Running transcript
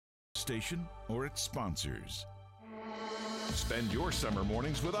station or its sponsors. Spend your summer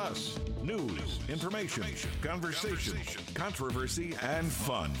mornings with us. News, information, conversation, controversy, and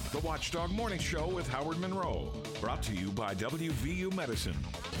fun. The Watchdog Morning Show with Howard Monroe. Brought to you by WVU Medicine.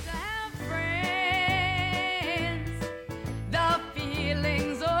 To have friends, the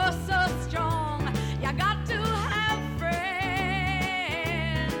feelings are so strong. You got to have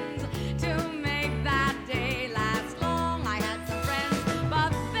friends to make that day last long. I had some friends,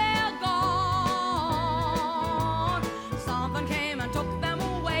 but they're gone. Something came and took them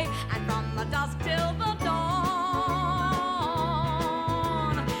away, and from the dusk till the dawn,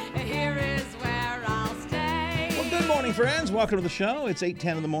 here is where I'll stay. Well, good morning, friends. Welcome to the show. It's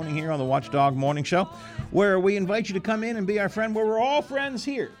 8:10 in the morning here on the Watchdog Morning Show, where we invite you to come in and be our friend, where we're all friends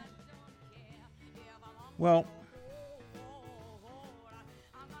here. Well,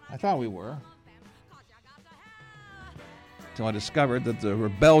 I thought we were, until I discovered that the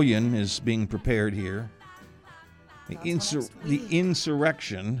rebellion is being prepared here. The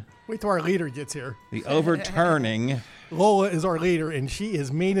insurrection, Wait till our leader gets here. the overturning. Lola is our leader, and she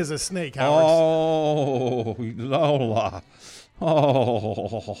is mean as a snake, Howard. Oh, Lola.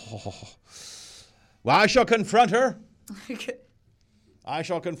 Oh. Well, I shall confront her. I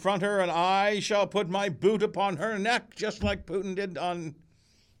shall confront her, and I shall put my boot upon her neck, just like Putin did on...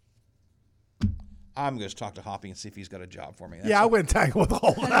 I'm going to talk to Hoppy and see if he's got a job for me. I wouldn't tangle with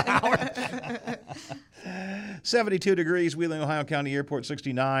Lola, Howard. 72 degrees, Wheeling, Ohio County Airport,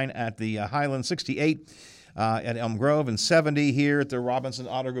 69 at the Highland, 68 at Elm Grove, and 70 here at the Robinson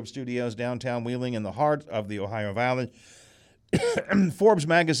Auto Group Studios, downtown Wheeling, in the heart of the Ohio Valley. Forbes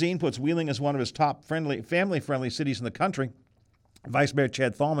magazine puts Wheeling as one of his top family-friendly cities in the country. Vice Mayor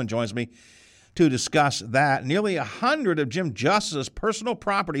Chad Thalman joins me to discuss that. Nearly 100 of Jim Justice's personal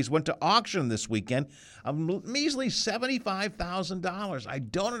properties went to auction this weekend, a measly $75,000. I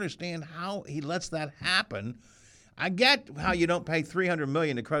don't understand how he lets that happen. I get how you don't pay $300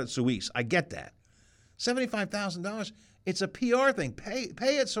 million to Credit Suisse. I get that. $75,000. It's a PR thing. Pay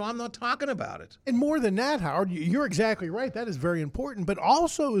it so I'm not talking about it. And more than that, Howard, you're exactly right. That is very important. But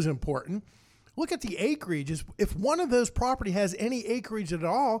also is important, look at the acreage. If one of those property has any acreage at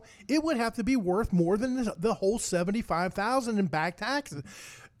all, it would have to be worth more than the whole $75,000 in back taxes.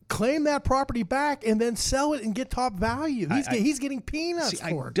 Claim that property back and then sell it and get top value. He's getting peanuts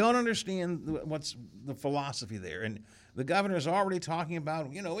for it. I don't understand what's the philosophy there. And the governor is already talking about,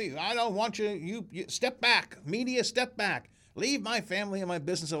 I don't want you step back. Media, step back. Leave my family and my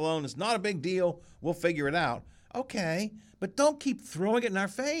business alone. It's not a big deal. We'll figure it out. Okay, but don't keep throwing it in our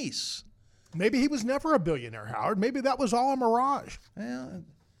face. Maybe he was never a billionaire, Howard. Maybe that was all a mirage. Well,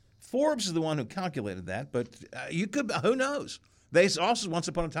 Forbes is the one who calculated that, but who knows? They also once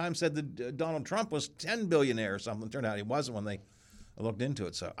upon a time said that Donald Trump was 10 billionaire or something. Turned out he wasn't when they looked into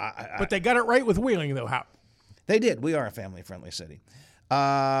it. So, but they got it right with Wheeling, though, Howard. They did. We are a family-friendly city.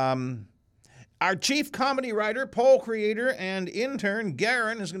 Our chief comedy writer, poll creator, and intern,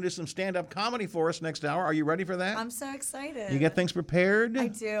 Garen, is going to do some stand-up comedy for us next hour. Are you ready for that? I'm so excited. You get things prepared? I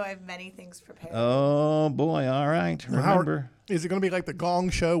do. I have many things prepared. Oh, boy. All right. Remember. Howard, is it going to be like the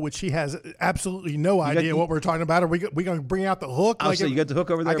Gong Show, which she has absolutely no idea what we're talking about? Are we going to bring out the hook? Oh, so you got the hook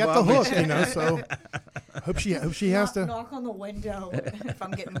over there, I got Bob? the hook, so hope she has to. Knock on the window if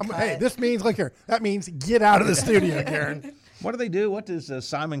I'm getting cut. Hey, this means, look here, that means get out of the studio, Karen. What do they do? What does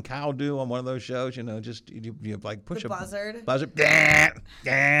Simon Cowell do on one of those shows? Just you like push the a buzzard. Buzzard.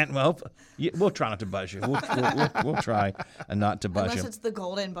 Well, we'll try not to buzz you. We'll try not to buzz you. Unless it's the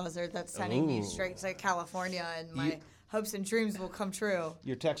golden buzzard that's sending me straight to California, and my hopes and dreams will come true.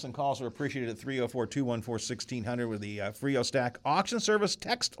 Your texts and calls are appreciated at 304-214-1600 with the Frio Stack Auction Service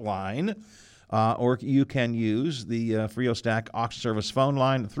text line. Or you can use the Frio Stack Auction Service phone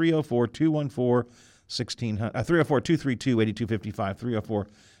line, 304-214-1600, 304-232-8255,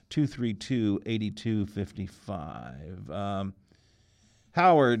 304-232-8255.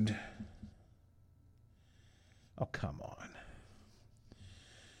 Howard, oh, come on.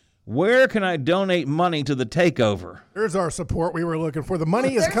 Where can I donate money to the takeover? There's our support we were looking for. The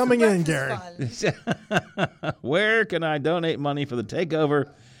money is coming in, Gary. Where can I donate money for the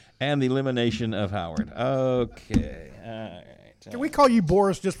takeover and the elimination of Howard? Okay. All right. Can we call you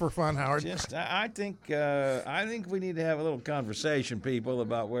Boris just for fun, Howard? I think we need to have a little conversation, people,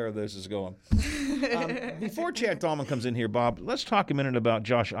 about where this is going. Before Chad Thalman comes in here, Bob, let's talk a minute about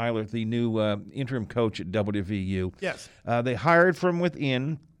Josh Eilert, the new interim coach at WVU. Yes. They hired from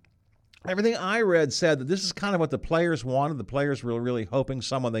within. Everything I read said that this is kind of what the players wanted. The players were really hoping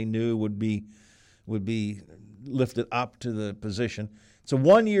someone they knew would be lifted up to the position. It's a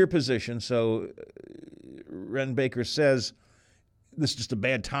one-year position, so Ren Baker says this is just a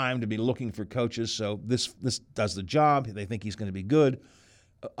bad time to be looking for coaches. So this does the job. They think he's going to be good,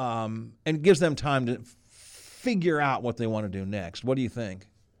 and gives them time to figure out what they want to do next. What do you think?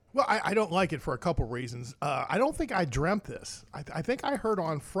 Well, I don't like it for a couple reasons. I don't think I dreamt this. I think I heard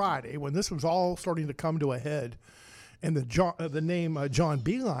on Friday when this was all starting to come to a head, and the name John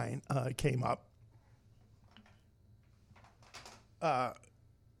Beeline came up.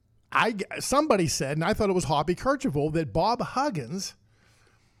 Somebody said, and I thought it was Hoppy Kercheval, that Bob Huggins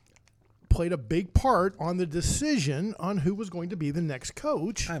played a big part on the decision on who was going to be the next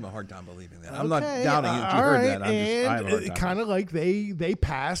coach. I have a hard time believing that. I'm not doubting you heard that. I have a hard time. Kind of like they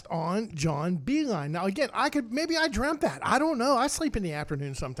passed on John Beeline. Now, again, maybe I dreamt that. I don't know. I sleep in the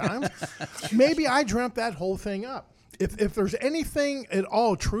afternoon sometimes. Maybe I dreamt that whole thing up. If there's anything at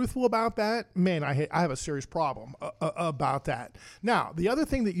all truthful about that, man, I have a serious problem about that. Now, the other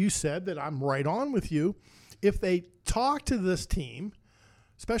thing that you said that I'm right on with you, if they talk to this team,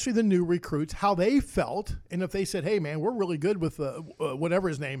 especially the new recruits, how they felt, and if they said, hey, man, we're really good with whatever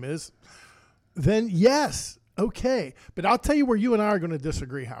his name is, then yes, okay. But I'll tell you where you and I are going to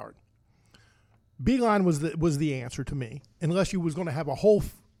disagree, Howard. Beeline was the answer to me, unless you was going to have a whole,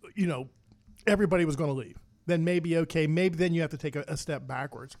 everybody was going to leave. Then maybe, okay, maybe then you have to take a step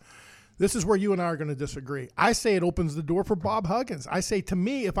backwards. This is where you and I are going to disagree. I say it opens the door for Bob Huggins. I say, to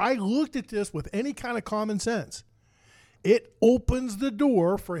me, if I looked at this with any kind of common sense, it opens the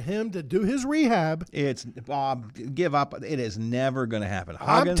door for him to do his rehab. It's Bob, give up. It is never going to happen.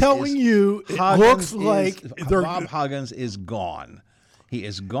 I'm telling you, it looks like Bob Huggins is gone. He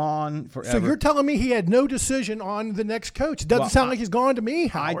is gone forever. So you're telling me he had no decision on the next coach? It doesn't sound like he's gone to me,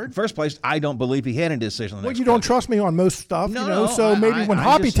 Howard. First place, I don't believe he had a decision on the next coach. Don't trust me on most stuff, so maybe when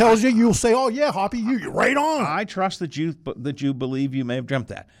Hoppy tells you, you'll say, oh, yeah, Hoppy, you're right on. I trust that you believe you may have dreamt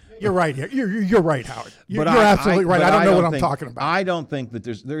that. You're right. You're right, Howard. You're absolutely right. I don't know what I'm talking about. I don't think that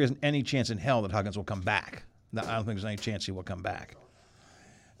there isn't any chance in hell that Huggins will come back. I don't think there's any chance he will come back.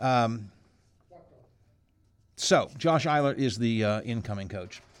 So Josh Eiler is the incoming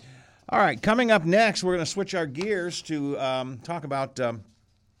coach. All right, coming up next, we're going to switch our gears to talk about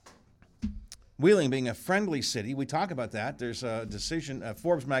Wheeling being a friendly city. We talk about that. There's a decision.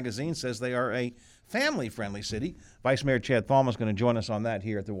 Forbes magazine says they are a family-friendly city. Vice Mayor Chad Thalma is going to join us on that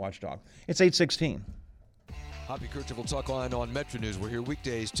here at the Watchdog. It's 8:16. Hoppy Kercheval Talk Line on Metro News. We're here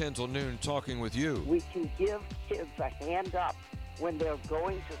weekdays 10 till noon talking with you. We can give kids a hand up when they're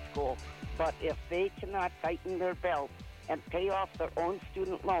going to school, but if they cannot tighten their belts and pay off their own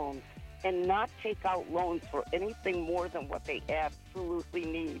student loans and not take out loans for anything more than what they absolutely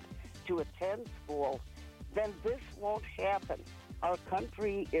need to attend school, then this won't happen. Our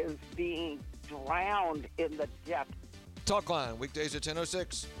country is being drowned in the debt. Talk Line, weekdays at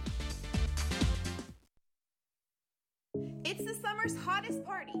 10:06. It's the summer's hottest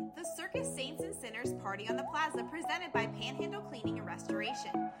party, the Circus Saints and Sinners Party on the Plaza, presented by Panhandle Cleaning and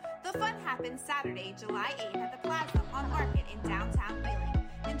Restoration. The fun happens Saturday, July 8th at the Plaza on Market in downtown Wheeling.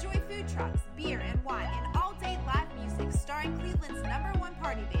 Enjoy food trucks, beer and wine, and all-day live music starring Cleveland's #1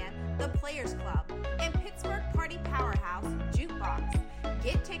 party band, the Players Club, and Pittsburgh party powerhouse, Jukebox.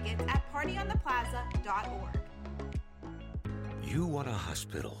 Get tickets at partyontheplaza.org. You want a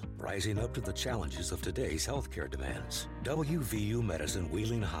hospital rising up to the challenges of today's healthcare demands. WVU Medicine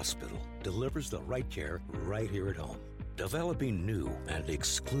Wheeling Hospital delivers the right care right here at home. Developing new and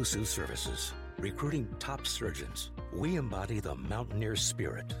exclusive services. Recruiting top surgeons. We embody the mountaineer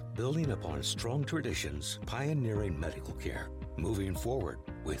spirit, building upon strong traditions, pioneering medical care, moving forward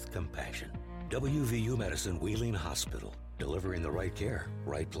with compassion. WVU Medicine Wheeling Hospital, delivering the right care,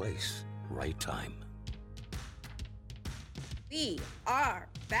 right place, right time. We are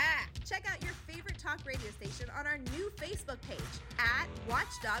back. Check out your favorite talk radio station on our new Facebook page at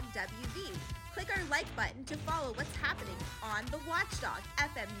Watchdog WV. Click our like button to follow what's happening on the Watchdog,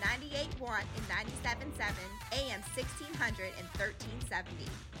 FM 98.1 and 97.7, AM 1600 and 1370.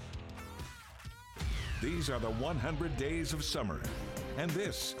 These are the 100 days of summer. And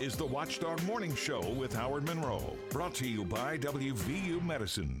this is the Watchdog Morning Show with Howard Monroe. Brought to you by WVU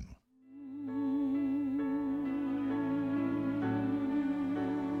Medicine.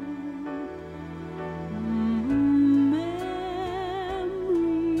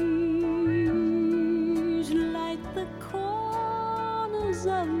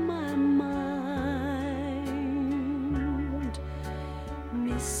 Of my mind,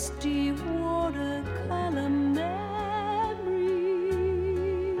 misty watercolor memories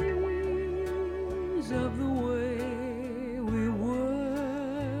of the way we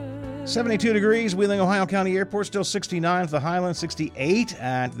were. 72 degrees, Wheeling, Ohio County Airport, still 69 at the Highland, 68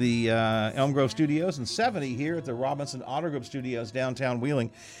 at the Elm Grove Studios, and 70 here at the Robinson Auto Group Studios, downtown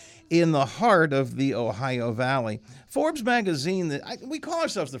Wheeling, in the heart of the Ohio Valley. Forbes magazine, we call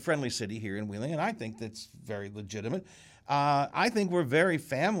ourselves the friendly city here in Wheeling, and I think that's very legitimate. I think we're very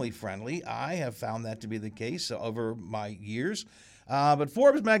family friendly. I have found that to be the case over my years. But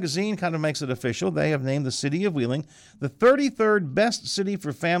Forbes magazine kind of makes it official. They have named the city of Wheeling the 33rd best city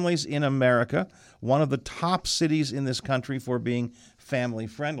for families in America, one of the top cities in this country for being family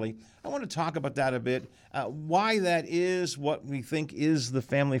friendly. I want to talk about that a bit, why that is, what we think is the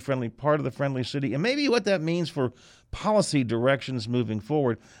family friendly part of the friendly city, and maybe what that means for policy directions moving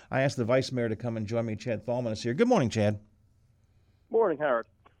forward. I asked the Vice Mayor to come and join me. Chad Thalman is here. Good morning, Chad. Morning, Howard.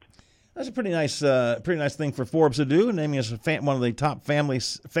 That's a pretty nice thing for Forbes to do, naming us one of the top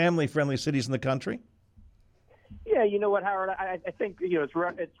family-friendly cities in the country. Yeah, you know what, Howard? I think it's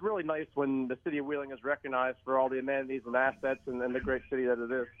really nice when the city of Wheeling is recognized for all the amenities and assets and the great city that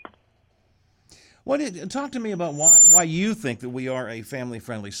it is. Talk to me about why you think that we are a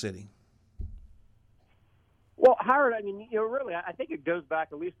family-friendly city. Well, Howard, I mean, really, I think it goes back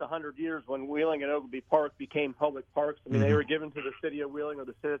at least 100 years when Wheeling and Ogilvy Park became public parks. I mean, they were given to the city of Wheeling or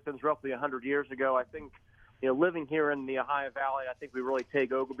the citizens roughly 100 years ago. I think, living here in the Ohio Valley, I think we really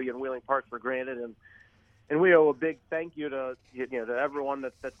take Ogilvy and Wheeling parks for granted, and we owe a big thank you to everyone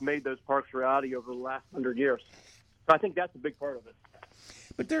that's made those parks reality over the last 100 years. So I think that's a big part of it.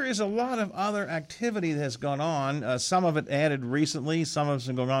 But there is a lot of other activity that has gone on. Some of it added recently, some of it's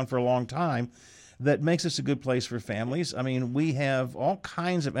been going on for a long time, that makes us a good place for families. I mean, we have all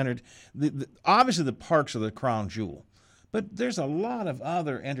kinds of obviously, the parks are the crown jewel, but there's a lot of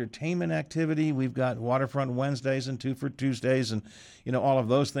other entertainment activity. We've got Waterfront Wednesdays and Two for Tuesdays, and all of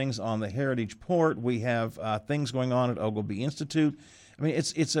those things on the Heritage Port. We have things going on at Ogilvy Institute. I mean,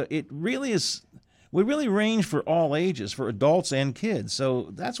 it really is. We really range for all ages, for adults and kids. So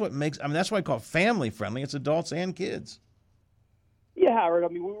that's what that's why I call it family friendly. It's adults and kids. Yeah, Howard, I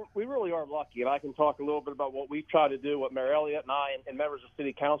mean, we really are lucky, and I can talk a little bit about what we've tried to do, what Mayor Elliott and I and members of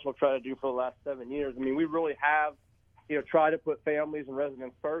City Council have tried to do for the last 7 years. I mean, we really have, tried to put families and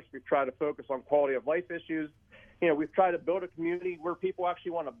residents first. We've tried to focus on quality of life issues. We've tried to build a community where people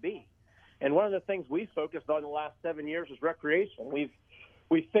actually want to be. And one of the things we focused on in the last 7 years is recreation.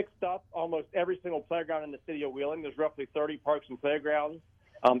 We've fixed up almost every single playground in the city of Wheeling. There's roughly 30 parks and playgrounds.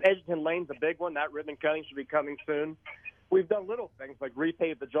 Edgerton Lane's a big one. That ribbon cutting should be coming soon. We've done little things like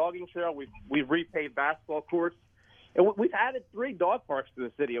repaved the jogging trail. We've repaved basketball courts. And we've added 3 dog parks to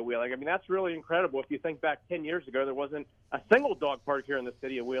the city of Wheeling. I mean, that's really incredible. If you think back 10 years ago, there wasn't a single dog park here in the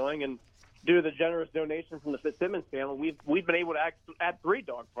city of Wheeling. And due to the generous donation from the Fitzsimmons family, we've been able to add 3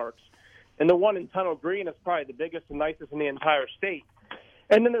 dog parks. And the one in Tunnel Green is probably the biggest and nicest in the entire state.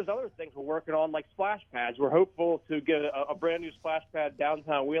 And then there's other things we're working on, like splash pads. We're hopeful to get a brand-new splash pad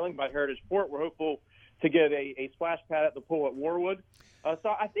downtown Wheeling by Heritage Port. We're hopeful to get a splash pad at the pool at Warwood. So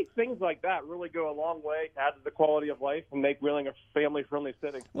I think things like that really go a long way to add to the quality of life and make Wheeling a family-friendly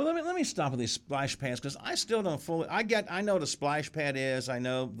city. Well, let me stop with these splash pads because I still don't fully. I know what a splash pad is. I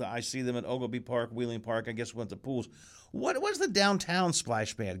know that I see them at Ogilvy Park, Wheeling Park. I guess we went to pools. What's the downtown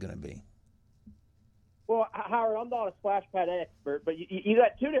splash pad going to be? Well, Howard, I'm not a splash pad expert, but you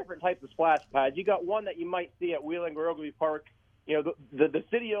got 2 different types of splash pads. You got one that you might see at Wheeling or Ogilvy Park. The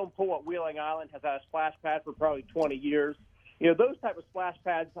city-owned pool at Wheeling Island has had a splash pad for probably 20 years. Those type of splash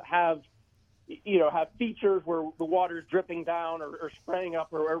pads have features where the water is dripping down or spraying up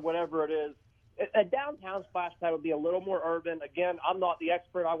or whatever it is. A downtown splash pad would be a little more urban. Again, I'm not the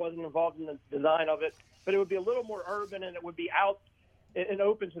expert. I wasn't involved in the design of it, but it would be a little more urban and it would be out and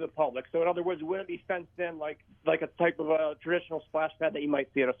open to the public. So in other words, it wouldn't be fenced in like a type of a traditional splash pad that you might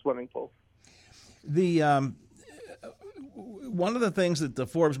see at a swimming pool. One of the things that the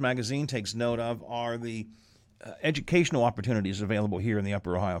Forbes magazine takes note of are the educational opportunities available here in the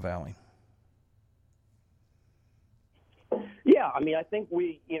Upper Ohio Valley. Yeah, I mean, I think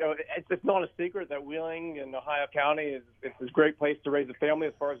it's not a secret that Wheeling and Ohio County is a great place to raise a family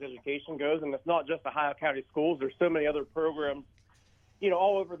as far as education goes. And it's not just Ohio County schools. There's so many other programs,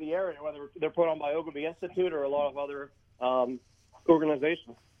 all over the area, whether they're put on by Ogilvy Institute or a lot of other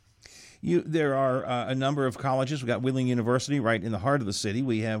organizations. There are a number of colleges. We've got Wheeling University right in the heart of the city.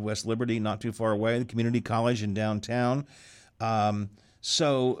 We have West Liberty not too far away, the community college in downtown.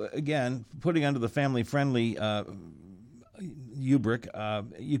 So, again, putting under the family-friendly rubric,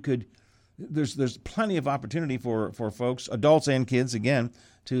 there's plenty of opportunity for folks, adults and kids, again,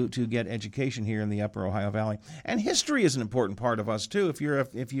 to get education here in the Upper Ohio Valley. And history is an important part of us, too.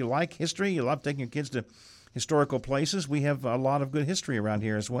 If you like history, you love taking your kids to historical places, we have a lot of good history around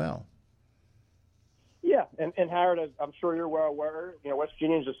here as well. And Howard, as I'm sure you're well aware, West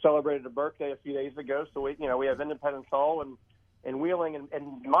Virginians just celebrated a birthday a few days ago. So we have Independence Hall and Wheeling, and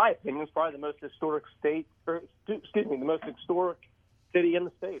in my opinion, is probably the most historic the most historic city in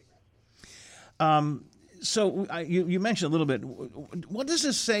the state. So you mentioned a little bit. What does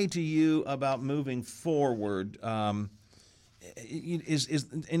this say to you about moving forward? How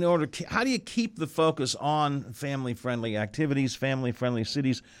do you keep the focus on family-friendly activities, family-friendly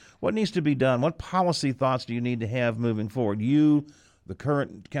cities? What needs to be done? What policy thoughts do you need to have moving forward? You, the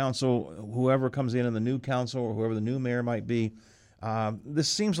current council, whoever comes in the new council, or whoever the new mayor might be, this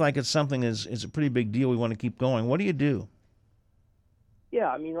seems like it's something is a pretty big deal. We want to keep going. What do you do? Yeah,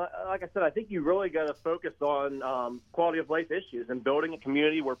 I mean, like I said, I think you really got to focus on quality of life issues and building a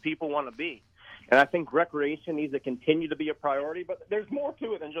community where people want to be. And I think recreation needs to continue to be a priority, but there's more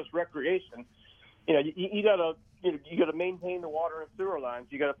to it than just recreation. You got to maintain the water and sewer lines.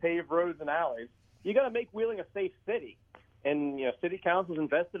 You got to pave roads and alleys. You got to make Wheeling a safe city. And city council's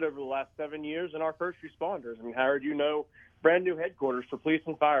invested over the last 7 years in our first responders. I mean, Howard, brand new headquarters for police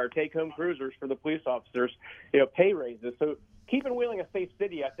and fire, take-home cruisers for the police officers, pay raises. So keeping Wheeling a safe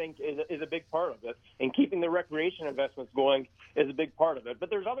city, I think, is a big part of it. And keeping the recreation investments going is a big part of it. But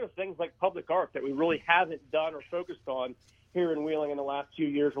there's other things like public art that we really haven't done or focused on here in Wheeling in the last few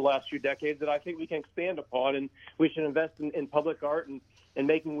years or last few decades that I think we can expand upon. And we should invest in public art and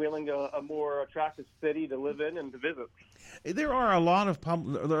making Wheeling a more attractive city to live in and to visit. There are a lot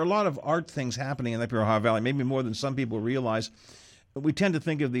of art things happening in the Upper Ohio Valley, maybe more than some people realize. We tend to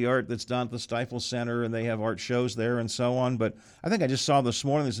think of the art that's done at the Stifle Center, and they have art shows there and so on. But I think I just saw this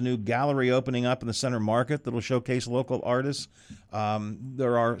morning there's a new gallery opening up in the Center Market that will showcase local artists.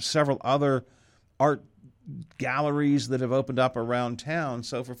 There are several other art galleries that have opened up around town.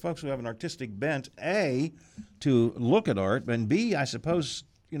 So for folks who have an artistic bent, A, to look at art, and B, I suppose,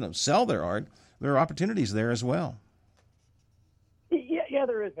 sell their art, there are opportunities there as well. Yeah,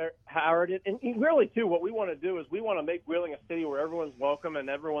 there is, Howard. And really, too, what we want to do is we want to make Wheeling a city where everyone's welcome and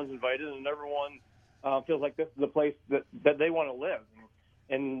everyone's invited and everyone feels like this is the place that they want to live.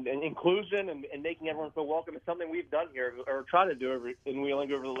 And inclusion and making everyone feel welcome is something we've done here or try to do in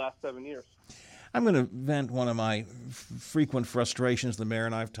Wheeling over the last 7 years. I'm going to vent one of my frequent frustrations. The mayor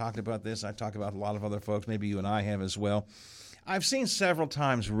and I have talked about this. I talk about a lot of other folks. Maybe you and I have as well. I've seen several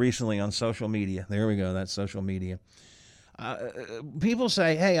times recently on social media. There we go. That's social media. People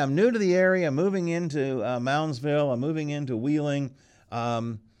say, hey, I'm new to the area. I'm moving into Moundsville. I'm moving into Wheeling.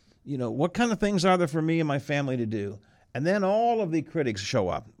 What kind of things are there for me and my family to do? And then all of the critics show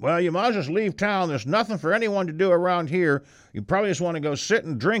up. Well, you might just leave town. There's nothing for anyone to do around here. You probably just want to go sit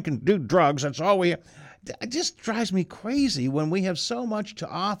and drink and do drugs. That's all we have. It just drives me crazy when we have so much to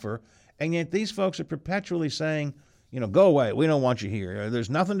offer, and yet these folks are perpetually saying, go away. We don't want you here. There's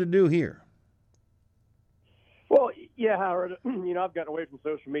nothing to do here. Well, yeah, Howard, I've gotten away from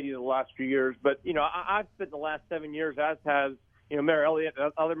social media the last few years, but, I've spent the last 7 years, as has Mayor Elliott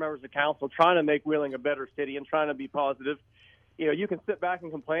and other members of council, trying to make Wheeling a better city and trying to be positive. You can sit back and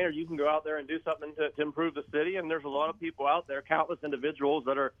complain, or you can go out there and do something to improve the city. And there's a lot of people out there, countless individuals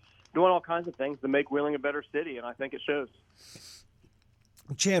that are doing all kinds of things to make Wheeling a better city, and I think it shows.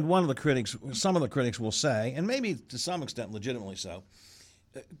 Chad, some of the critics will say, and maybe to some extent legitimately so,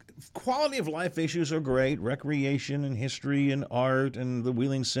 quality of life issues are great, recreation and history and art and the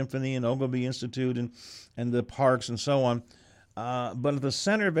Wheeling Symphony and Ogilvy Institute and the parks and so on. But at the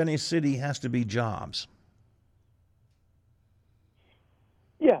center of any city has to be jobs.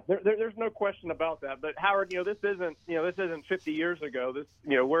 Yeah, there's no question about that. But Howard, this isn't 50 years ago.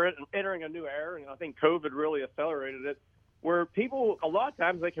 We're entering a new era, and I think COVID really accelerated it, where people a lot of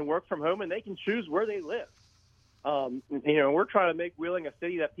times they can work from home and they can choose where they live. We're trying to make Wheeling a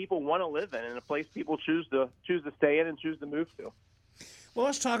city that people want to live in and a place people choose to stay in and choose to move to. Well,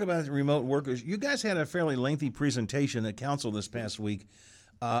 let's talk about the remote workers. You guys had a fairly lengthy presentation at council this past week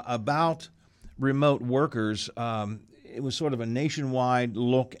about remote workers. It was sort of a nationwide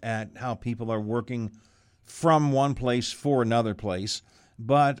look at how people are working from one place for another place.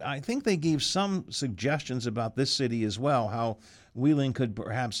 But I think they gave some suggestions about this city as well, how Wheeling could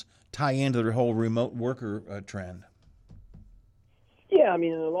perhaps tie into the whole remote worker trend. Yeah, I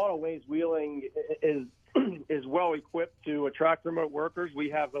mean, in a lot of ways, Wheeling is well equipped to attract remote workers. We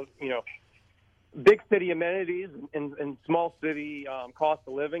have big city amenities and small city cost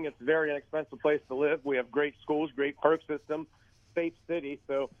of living. It's a very inexpensive place to live. We have great schools, great park system, safe city.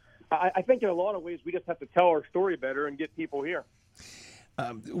 So I think in a lot of ways we just have to tell our story better and get people here.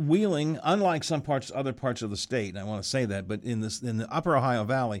 Wheeling, unlike other parts of the state, and I want to say that, but in the Upper Ohio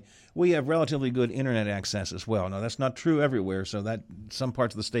Valley, we have relatively good internet access as well. Now, that's not true everywhere, so that some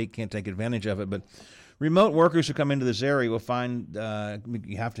parts of the state can't take advantage of it. But remote workers who come into this area will find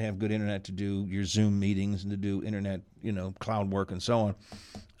you have to have good internet to do your Zoom meetings and to do internet, cloud work and so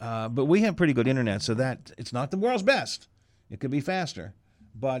on. But we have pretty good internet, so that it's not the world's best. It could be faster,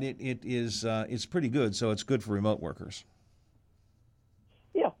 but it's pretty good, so it's good for remote workers.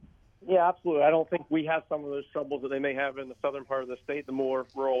 Yeah, absolutely. I don't think we have some of those troubles that they may have in the southern part of the state, the more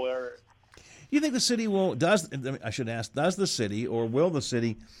rural areas. You think the city does the city or will the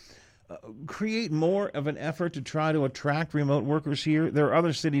city create more of an effort to try to attract remote workers here? There are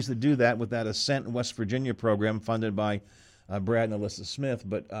other cities that do that with that Ascent West Virginia program funded by Brad and Alyssa Smith.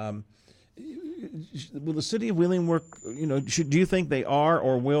 But will the city of Wheeling work, do you think they are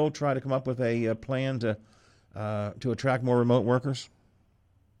or will try to come up with a plan to attract more remote workers?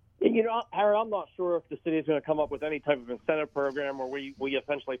 Howard, I'm not sure if the city is going to come up with any type of incentive program where we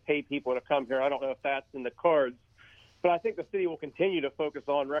essentially pay people to come here. I don't know if that's in the cards. But I think the city will continue to focus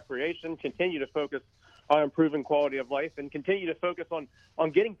on recreation, continue to focus on improving quality of life, and continue to focus on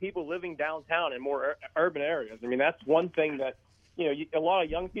getting people living downtown in more urban areas. I mean, that's one thing that, a lot of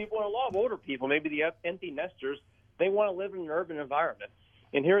young people and a lot of older people, maybe the empty nesters, they want to live in an urban environment.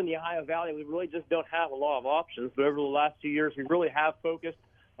 And here in the Ohio Valley, we really just don't have a lot of options. But over the last few years, we really have focused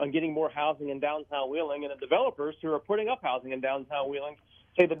on getting more housing in downtown Wheeling, and the developers who are putting up housing in downtown Wheeling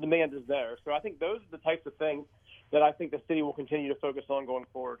say the demand is there. So I think those are the types of things that I think the city will continue to focus on going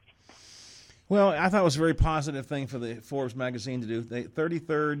forward. Well, I thought it was a very positive thing for the Forbes magazine to do. The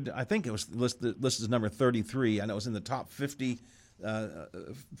 33rd, I think it was listed as number 33. I know it was in the top 50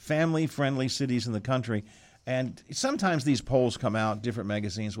 family-friendly cities in the country. And sometimes these polls come out, different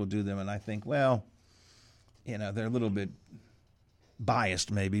magazines will do them, and I think, well, they're a little bit biased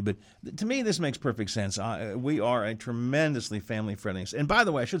maybe, but to me this makes perfect sense. We are a tremendously family-friendly, and by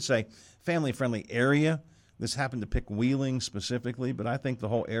the way, I should say family-friendly area. This happened to pick Wheeling specifically, but I think the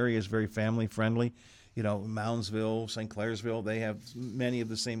whole area is very family-friendly. Moundsville, St. Clairsville, they have many of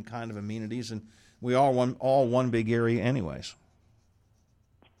the same kind of amenities, and we are all one big area anyways.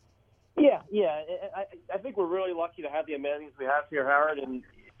 Yeah. I think we're really lucky to have the amenities we have here, Howard, and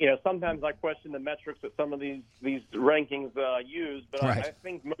sometimes I question the metrics that some of these rankings use, but right. I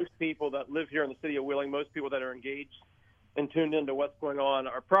think most people that live here in the city of Wheeling, most people that are engaged and tuned into what's going on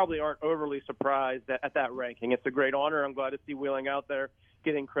probably aren't overly surprised at that ranking. It's a great honor. I'm glad to see Wheeling out there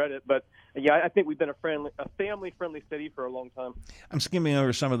getting credit. But, yeah, I think we've been a family-friendly city for a long time. I'm skimming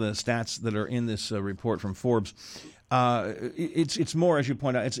over some of the stats that are in this report from Forbes. It's more, as you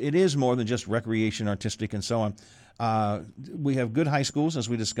point out, it is more than just recreation, artistic, and so on. We have good high schools, as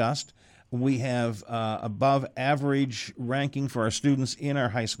we discussed. We have above average ranking for our students in our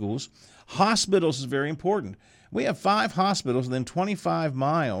high schools. Hospitals is very important. We have 5 hospitals within 25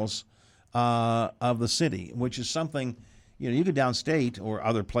 miles of the city, which is something, you could downstate or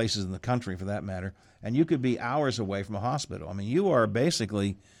other places in the country for that matter, and you could be hours away from a hospital. I mean, you are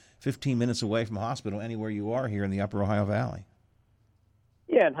basically 15 minutes away from a hospital anywhere you are here in the Upper Ohio Valley.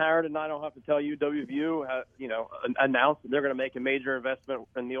 Yeah, and Howard, and I don't have to tell you, WVU has, announced that they're going to make a major investment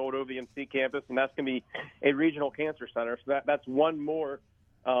in the old OVMC campus, and that's going to be a regional cancer center. So that's one more,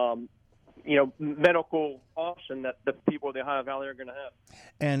 medical option that the people of the Ohio Valley are going to have.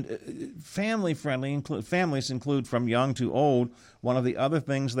 And family-friendly, families include from young to old. One of the other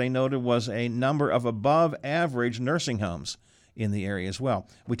things they noted was a number of above-average nursing homes in the area as well.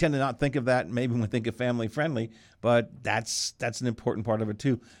 We tend to not think of that maybe when we think of family-friendly, but that's an important part of it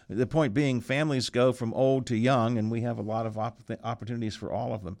too. The point being, families go from old to young, and we have a lot of opportunities for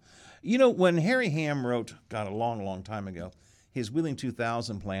all of them. When Harry Ham wrote, a long, long time ago, his Wheeling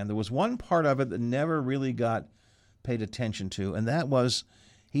 2000 plan, there was one part of it that never really got paid attention to, and that was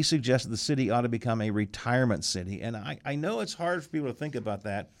he suggested the city ought to become a retirement city. And I know it's hard for people to think about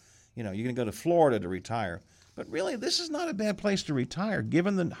that. You're going to go to Florida to retire. But really, this is not a bad place to retire,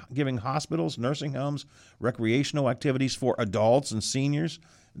 giving hospitals, nursing homes, recreational activities for adults and seniors.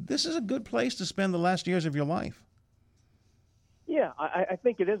 This is a good place to spend the last years of your life. Yeah, I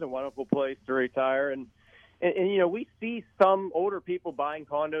think it is a wonderful place to retire. And we see some older people buying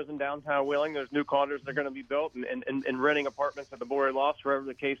condos in downtown Wheeling. There's new condos that are going to be built and renting apartments at the Bowery Lofts, wherever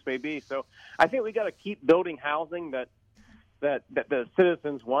the case may be. So I think we got to keep building housing that the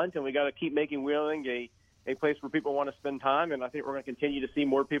citizens want, and we got to keep making Wheeling a place where people want to spend time, and I think we're going to continue to see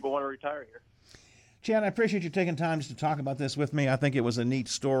more people want to retire here. Chad, I appreciate you taking time just to talk about this with me. I think it was a neat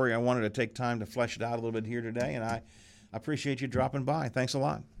story. I wanted to take time to flesh it out a little bit here today, and I appreciate you dropping by. Thanks a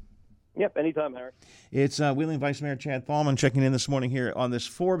lot. Yep, anytime, Harry. It's Wheeling Vice Mayor Chad Thalman checking in this morning here on this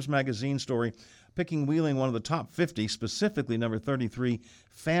Forbes magazine story. picking Wheeling one of the top 50, specifically number 33,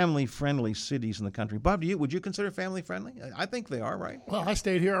 family-friendly cities in the country. Bob, would you consider family-friendly? I think they are, right? Well, I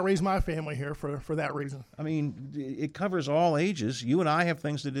stayed here. I raised my family here for that reason. I mean, it covers all ages. You and I have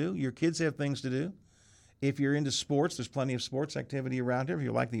things to do. Your kids have things to do. If you're into sports, there's plenty of sports activity around here. If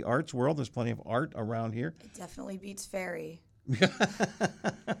you like the arts world, there's plenty of art around here. It definitely beats Ferry.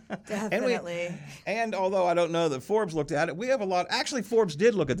 Definitely. And although I don't know that Forbes looked at it, we have a lot. Actually, Forbes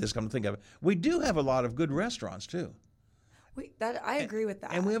did look at this, come to think of it. We do have a lot of good restaurants, too. I agree with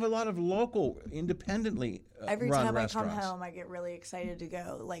that. And we have a lot of local, independently Every run time restaurants. I come home, I get really excited to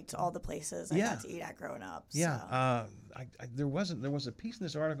go, like, to all the places I got to eat at growing up. Yeah. There was a piece in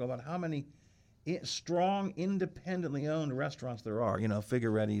this article about how many strong, independently owned restaurants there are. You know,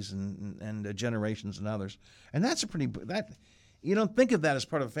 Figueretti's and Generations and others. And that's you don't think of that as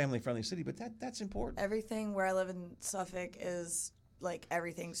part of a family-friendly city, but that's important. Everything where I live in Suffolk is, like,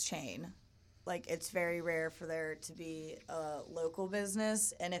 everything's chain. Like, it's very rare for there to be a local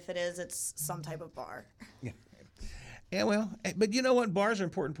business, and if it is, it's some type of bar. Yeah, well, but you know what? Bars are an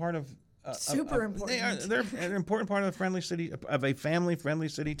important part of... Super important. They're an important part of a friendly city, of a family-friendly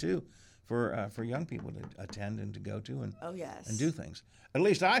city, too, for young people to attend and to go to and do things. At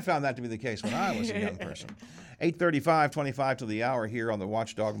least I found that to be the case when I was a young person. 8:35, to the hour here on the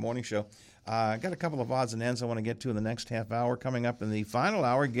Watchdog Morning Show. Got a couple of odds and ends I want to get to in the next half hour. Coming up in the final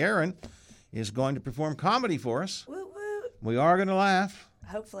hour, Garen is going to perform comedy for us. Woot woot. We are going to laugh.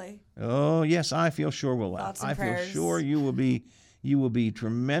 Hopefully. Oh, yes, I feel sure we'll laugh. Thoughts and prayers. Feel sure you will be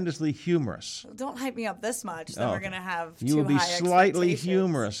tremendously humorous. Don't hype me up this much. Then we're going to have you will be slightly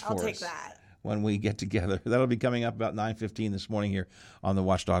humorous for us. I'll take that. When we get together. That'll be coming up about 9:15 this morning here on the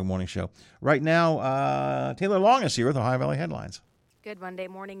Watchdog Morning Show. Right now, Taylor Long is here with the Ohio Valley headlines. Good Monday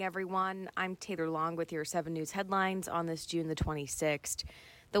morning, everyone. I'm Taylor Long with your 7 News headlines on this June the 26th.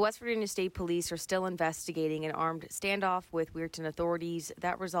 The West Virginia State Police are still investigating an armed standoff with Weirton authorities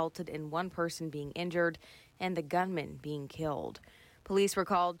that resulted in one person being injured and the gunman being killed. Police were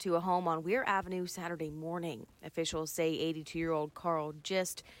called to a home on Weir Avenue Saturday morning. Officials say 82-year-old Carl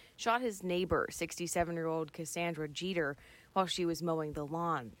Gist shot his neighbor, 67-year-old Cassandra Jeter, while she was mowing the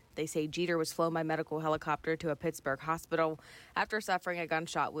lawn. They say Jeter was flown by medical helicopter to a Pittsburgh hospital after suffering a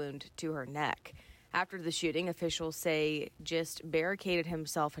gunshot wound to her neck. After the shooting, officials say Gist barricaded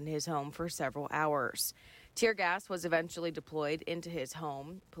himself in his home for several hours. Tear gas was eventually deployed into his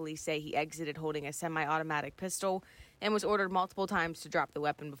home. Police say he exited holding a semi-automatic pistol and was ordered multiple times to drop the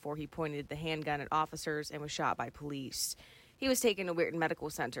weapon before he pointed the handgun at officers and was shot by police. He was taken to Weirton Medical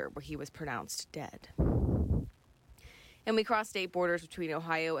Center, where he was pronounced dead. And we cross state borders between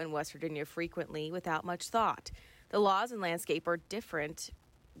Ohio and West Virginia frequently without much thought. The laws and landscape are different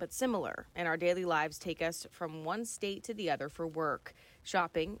but similar, and our daily lives take us from one state to the other for work,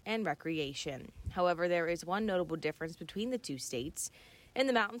 shopping, and recreation. However, there is one notable difference between the two states. In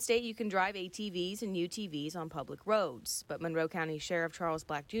the Mountain State, you can drive ATVs and UTVs on public roads, but Monroe County Sheriff Charles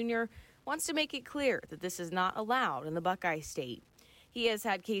Black Jr. wants to make it clear that this is not allowed in the Buckeye State. He has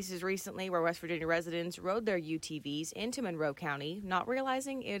had cases recently where West Virginia residents rode their UTVs into Monroe County, not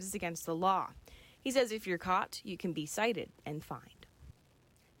realizing it is against the law. He says if you're caught, you can be cited and fined.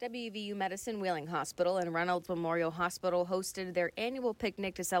 WVU Medicine Wheeling Hospital and Reynolds Memorial Hospital hosted their annual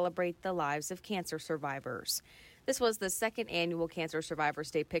picnic to celebrate the lives of cancer survivors. This was the second annual Cancer Survivors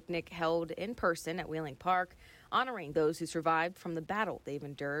Day picnic held in person at Wheeling Park, honoring those who survived from the battle they've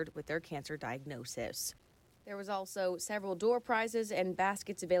endured with their cancer diagnosis. There was also several door prizes and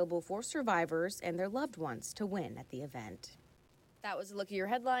baskets available for survivors and their loved ones to win at the event. That was a look at your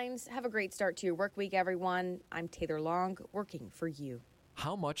headlines. Have a great start to your work week, everyone. I'm Taylor Long, working for you.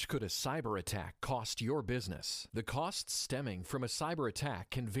 How much could a cyber attack cost your business? The costs stemming from a cyber attack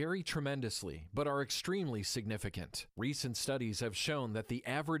can vary tremendously, but are extremely significant. Recent studies have shown that the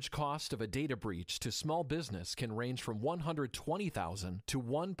average cost of a data breach to small business can range from $120,000 to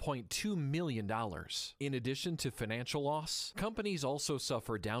 $1.2 million. In addition to financial loss, companies also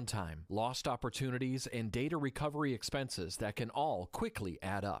suffer downtime, lost opportunities, and data recovery expenses that can all quickly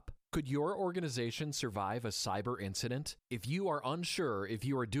add up. Could your organization survive a cyber incident? If you are unsure if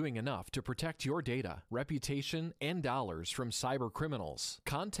you are doing enough to protect your data, reputation, and dollars from cyber criminals,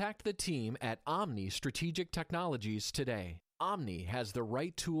 contact the team at Omni Strategic Technologies today. Omni has the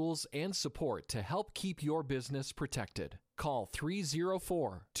right tools and support to help keep your business protected. Call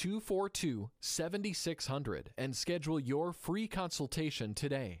 304-242-7600 and schedule your free consultation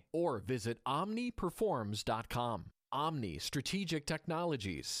today, or visit omniperforms.com. Omni Strategic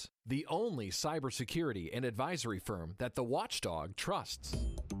Technologies, the only cybersecurity and advisory firm that the Watchdog trusts.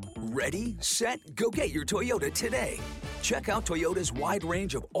 Ready, set, go get your Toyota today. Check out Toyota's wide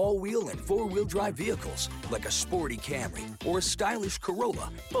range of all-wheel and four-wheel drive vehicles, like a sporty Camry or a stylish Corolla,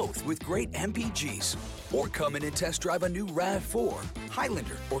 both with great MPGs. Or come in and test drive a new RAV4,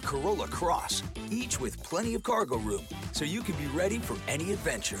 Highlander, or Corolla Cross, each with plenty of cargo room, so you can be ready for any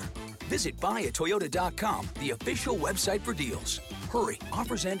adventure. Visit buyatoyota.com, the official website for deals. Hurry,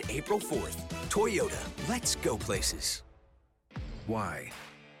 offers end April 4th. Toyota, let's go places. Why?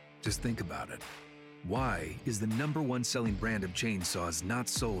 Just think about it. Why is the #1 selling brand of chainsaws not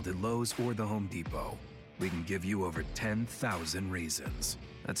sold at Lowe's or the Home Depot? We can give you over 10,000 reasons.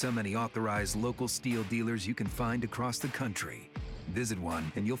 That's how many authorized local steel dealers you can find across the country. Visit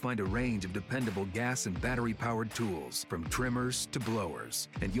one and you'll find a range of dependable gas and battery-powered tools, from trimmers to blowers.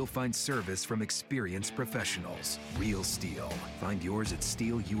 And you'll find service from experienced professionals. Real steel. Find yours at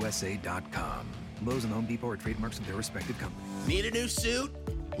steelusa.com. Lowe's and Home Depot are trademarks of their respective companies. Need a new suit?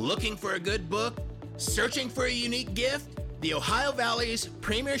 Looking for a good book? Searching for a unique gift? The Ohio Valley's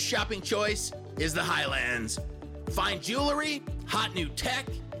premier shopping choice is the Highlands. Find jewelry, hot new tech,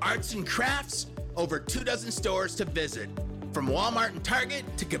 arts and crafts, over 24 stores to visit. From Walmart and Target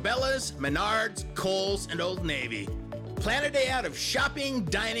to Cabela's, Menards, Kohl's, and Old Navy. Plan a day out of shopping,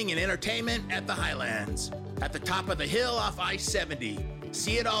 dining, and entertainment at the Highlands. At the top of the hill off I-70.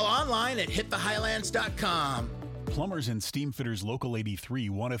 See it all online at hitthehighlands.com. Plumbers and Steam Fitters Local 83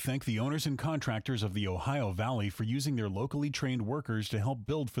 want to thank the owners and contractors of the Ohio Valley for using their locally trained workers to help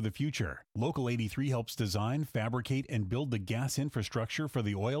build for the future. Local 83 helps design, fabricate, and build the gas infrastructure for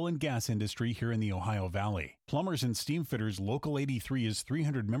the oil and gas industry here in the Ohio Valley. Plumbers and Steam Fitters Local 83 is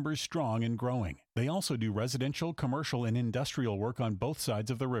 300 members strong and growing. They also do residential, commercial, and industrial work on both sides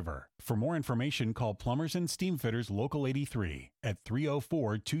of the river. For more information, call Plumbers and Steam Fitters Local 83 at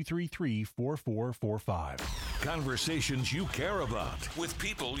 304-233-4445. Conversations you care about with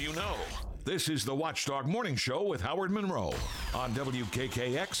people you know. This is the Watchdog Morning Show with Howard Monroe on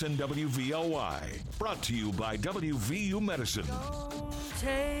WKKX and WVLY. Brought to you by WVU Medicine.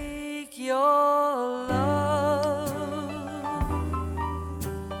 Take your love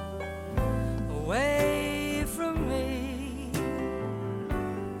away from me.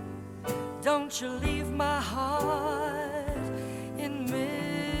 Don't you leave my heart in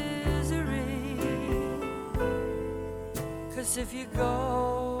misery. 'Cause if you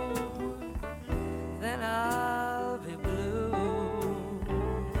go, then I'll be blue.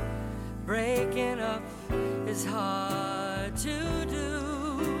 Breaking up is hard to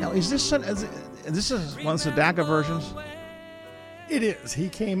do. Now, is this one of Sedaka versions? It is. He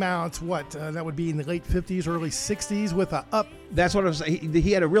came out, that would be in the late 50s, early 60s with a up. That's what I was saying.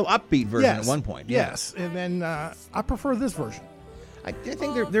 He had a real upbeat version at one point. Yes. And then I prefer this version. I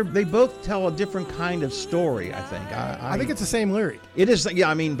think they both tell a different kind of story, I think. I think it's the same lyric. It is,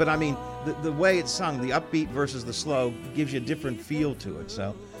 yeah, the way it's sung, the upbeat versus the slow, gives you a different feel to it.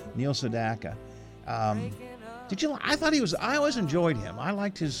 So, Neil Sedaka. I always enjoyed him. I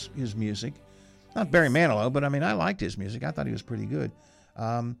liked his music. Not Barry Manilow, but I liked his music. I thought he was pretty good.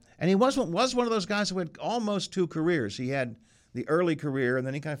 And he was one of those guys who had almost two careers. He had the early career, and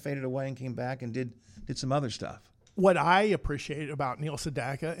then he kind of faded away and came back and did some other stuff. What I appreciate about Neil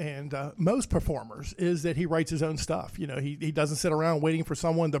Sedaka and most performers is that he writes his own stuff. You know, he doesn't sit around waiting for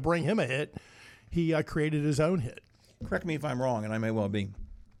someone to bring him a hit. He created his own hit. Correct me if I'm wrong, and I may well be.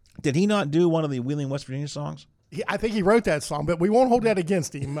 Did he not do one of the Wheeling, West Virginia songs? I think he wrote that song, but we won't hold that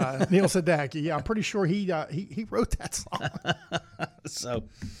against him, Neil Sedaka. Yeah, I'm pretty sure he wrote that song. So,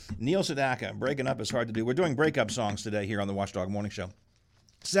 Neil Sedaka, breaking up is hard to do. We're doing breakup songs today here on the Watchdog Morning Show.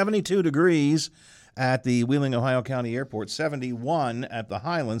 72 degrees at the Wheeling, Ohio County Airport, 71 at the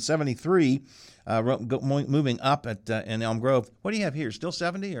Highlands, 73 moving up in Elm Grove. What do you have here? Still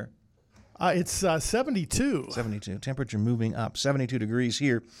 70 or? It's 72. 72. Temperature moving up. 72 degrees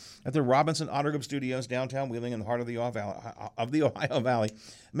here at the Robinson Auto Group Studios, downtown Wheeling, in the heart of the Ohio Valley.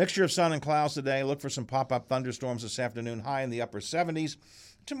 Mixture of sun and clouds today. Look for some pop-up thunderstorms this afternoon. High in the upper 70s.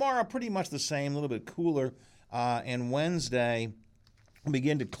 Tomorrow, pretty much the same. A little bit cooler. And Wednesday will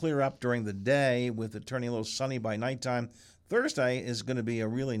begin to clear up during the day, with it turning a little sunny by nighttime. Thursday is going to be a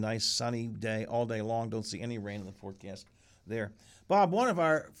really nice sunny day all day long. Don't see any rain in the forecast there. Bob, one of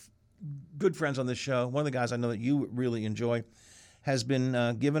our good friends on this show, one of the guys I know that you really enjoy, has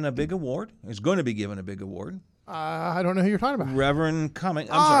been given a big award. Is going to be given a big award. I don't know who you're talking about. Reverend Cummings.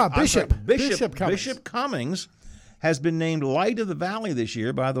 Bishop Cummings has been named Light of the Valley this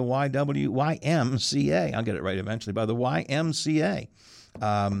year by the YMCA. I'll get it right eventually. By the YMCA.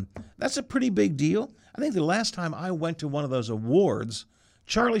 That's a pretty big deal. I think the last time I went to one of those awards,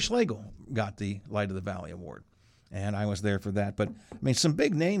 Charlie Schlegel got the Light of the Valley award. And I was there for that. But, I mean, some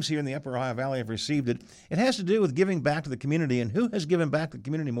big names here in the Upper Ohio Valley have received it. It has to do with giving back to the community. And who has given back to the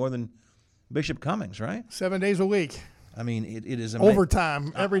community more than Bishop Cummings, right? 7 days a week. I mean, it is amazing.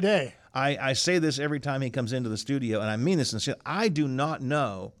 Overtime every day. I say this every time he comes into the studio, and I mean this sincerely. I do not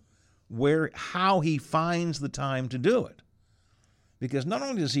know how he finds the time to do it. Because not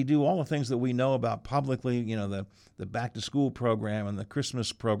only does he do all the things that we know about publicly, you know, the back-to-school program and the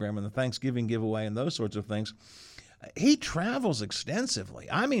Christmas program and the Thanksgiving giveaway and those sorts of things, he travels extensively.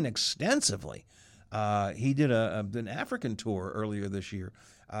 I mean extensively. He did an African tour earlier this year,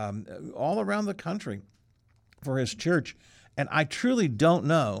 all around the country for his church. And I truly don't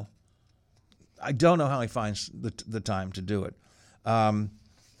know. I don't know how he finds the time to do it.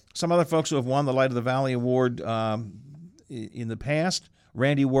 Some other folks who have won the Light of the Valley Award in the past,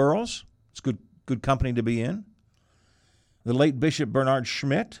 Randy Worrells. It's good company to be in. The late Bishop Bernard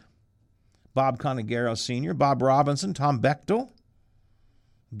Schmidt, Bob Conegaro Sr., Bob Robinson, Tom Bechtel,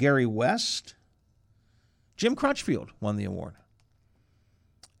 Gary West. Jim Crutchfield won the award.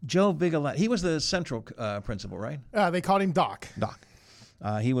 Joe Vigaletti. He was the central principal, right? They called him Doc. Doc.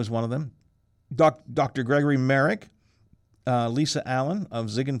 He was one of them. Dr. Gregory Merrick, Lisa Allen of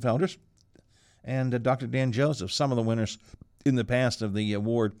Ziegenfelders, and Dr. Dan Joseph, some of the winners in the past of the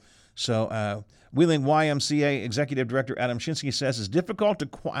award. So Wheeling YMCA Executive Director Adam Shinsky says it's difficult to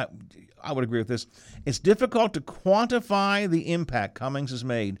I would agree with this. It's difficult to quantify the impact Cummings has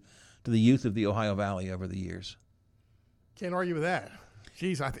made to the youth of the Ohio Valley over the years. Can't argue with that.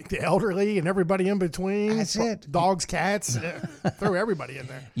 Geez, I think the elderly and everybody in between. That's it. Dogs, cats, throw everybody in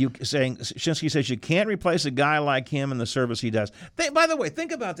there. Shinsky says you can't replace a guy like him in the service he does. By the way,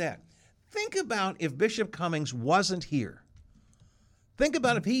 think about that. Think about if Bishop Cummings wasn't here. Think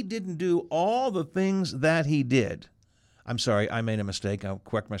about if he didn't do all the things that he did. I'm sorry, I made a mistake. I'll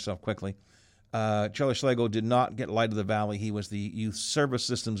correct myself quickly. Charlie Schlegel did not get Light of the Valley. He was the Youth Service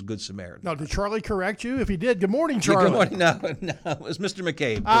System's Good Samaritan. No, did Charlie correct you? If he did, good morning, Charlie. Good morning. No, it was Mr.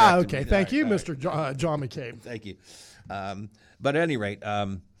 McCabe. Okay. Thank you, Mr. John McCabe. Thank you. But at any rate,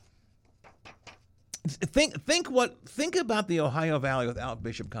 think about the Ohio Valley without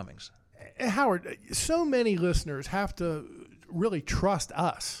Bishop Cummings. Howard, so many listeners have to really trust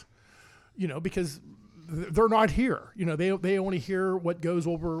us, because they're not here. They only hear what goes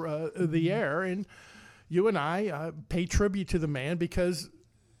over the air, and you and I pay tribute to the man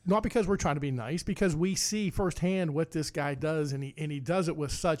not because we're trying to be nice, because we see firsthand what this guy does, and he does it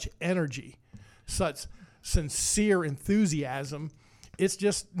with such energy, such sincere enthusiasm. It's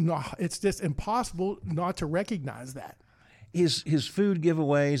just impossible not to recognize that. His food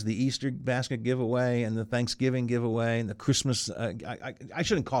giveaways, the Easter basket giveaway, and the Thanksgiving giveaway, and the Christmas. I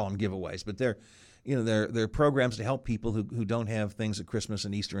shouldn't call them giveaways, but they're programs to help people who don't have things at Christmas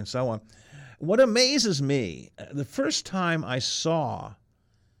and Easter and so on. What amazes me, the first time I saw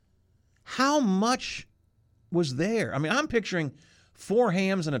how much was there. I mean, I'm picturing 4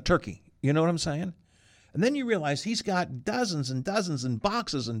 hams and a turkey. You know what I'm saying? And then you realize he's got dozens and dozens and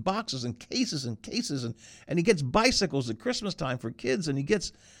boxes and boxes and cases, and he gets bicycles at Christmas time for kids, and he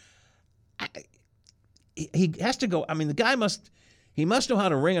has to go. I mean, the guy must know how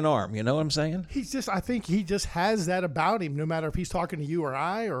to ring an arm. You know what I'm saying? I think he just has that about him. No matter if he's talking to you or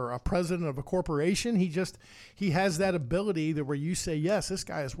I or a president of a corporation, he has that ability that where you say, yes, this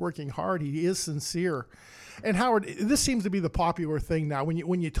guy is working hard. He is sincere. And Howard, this seems to be the popular thing now.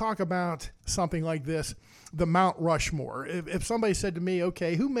 When you talk about something like this, the Mount Rushmore. If somebody said to me,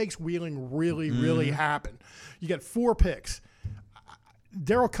 okay, who makes Wheeling really, really happen? You got 4 picks.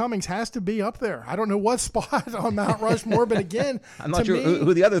 Daryl Cummings has to be up there. I don't know what spot on Mount Rushmore, but again, I'm not sure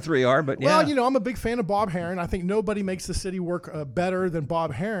who the other 3 are, but yeah. Well, I'm a big fan of Bob Herron. I think nobody makes the city work better than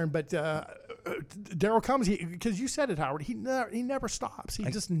Bob Herron, but Daryl Cummings, because you said it, Howard, he never stops. He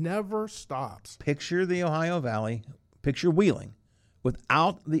just never stops. Picture the Ohio Valley, picture Wheeling,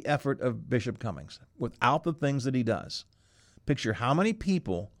 without the effort of Bishop Cummings, without the things that he does. Picture how many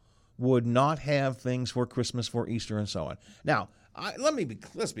people would not have things for Christmas, for Easter, and so on. Now,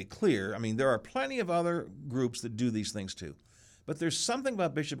 let's be clear. I mean, there are plenty of other groups that do these things too. But there's something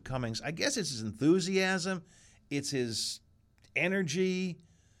about Bishop Cummings. I guess it's his enthusiasm. It's his energy.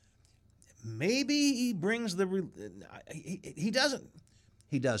 Maybe he brings he doesn't.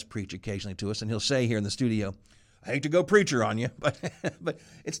 He does preach occasionally to us, and he'll say here in the studio, I hate to go preacher on you, but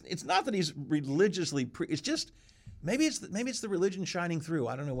it's not that he's religiously it's just maybe it's the religion shining through.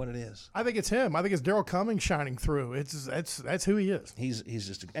 I don't know what it is. I think it's him. I think it's Daryl Cummings shining through. That's who he is. He's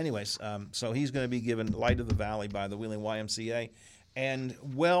just anyways. So he's going to be given Light of the Valley by the Wheeling YMCA, and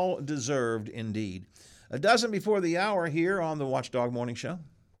well deserved indeed. 12 before the hour here on the Watchdog Morning Show.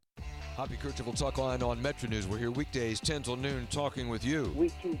 Hoppy Kercheval Talk Line on Metro News. We're here weekdays 10 till noon talking with you. We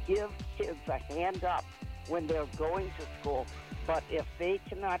can give kids a hand up when they're going to school, but if they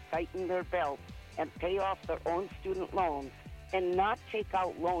cannot tighten their belt and pay off their own student loans and not take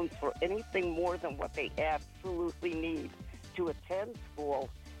out loans for anything more than what they absolutely need to attend school,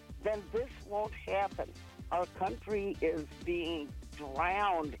 then this won't happen. Our country is being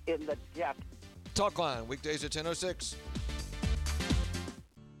drowned in the debt. Talk Line, weekdays at 10:06.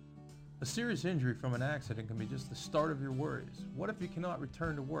 A serious injury from an accident can be just the start of your worries. What if you cannot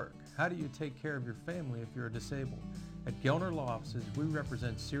return to work? How do you take care of your family if you're disabled? At Gelner Law Offices, we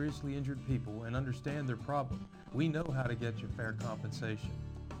represent seriously injured people and understand their problem. We know how to get you fair compensation.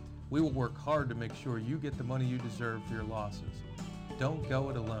 We will work hard to make sure you get the money you deserve for your losses. Don't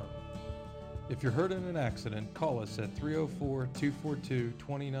go it alone. If you're hurt in an accident, call us at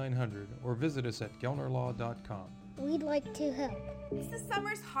 304-242-2900 or visit us at gelnerlaw.com. We'd like to help. It's the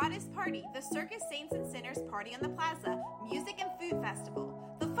summer's hottest party, the Circus Saints and Sinners Party on the Plaza Music and Food Festival.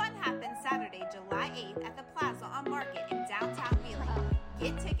 The fun happens Saturday, July 8th at the Plaza on Market in downtown Wheeling.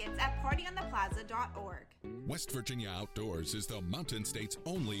 Get tickets at partyontheplaza.org. West Virginia Outdoors is the Mountain State's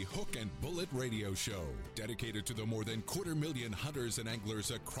only hook and bullet radio show, dedicated to the more than 250,000 hunters and anglers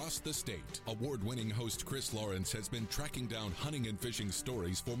across the state. Award-winning host Chris Lawrence has been tracking down hunting and fishing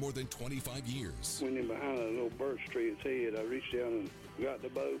stories for more than 25 years. Went in behind a little birch tree at its head. I reached down and got the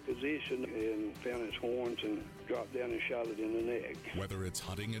bow positioned and found its horns and dropped down and shot it in the neck. Whether it's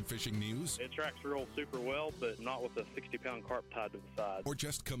hunting and fishing news, it tracks real super well, but not with a 60-pound carp tied to the side. Or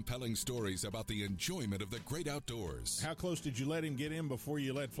just compelling stories about the enjoyment of the great outdoors. How close did you let him get in before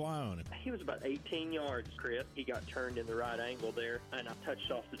you let fly on him? He was about 18 yards, Chris. He got turned in the right angle there, and I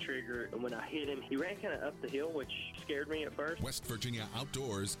touched off the trigger, and when I hit him, he ran kind of up the hill, which scared me at first. West Virginia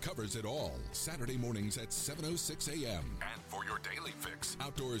Outdoors covers it all. Saturday mornings at 7:06 a.m. And for your daily fix,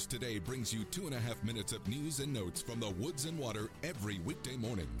 Outdoors Today brings you 2.5 minutes of news and notes from the woods and water every weekday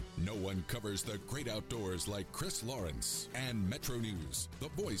morning. No one covers the great outdoors like Chris Lawrence. And Metro News, the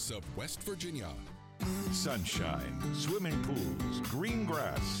voice of West Virginia. Sunshine, swimming pools, green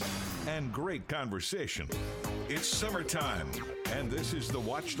grass, and great conversation. It's summertime, and this is the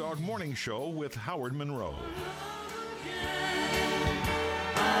Watchdog Morning Show with Howard Monroe.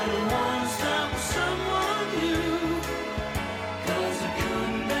 I don't want to stop with someone new, 'cause I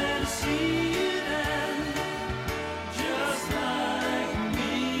couldn't bear to see it end, just like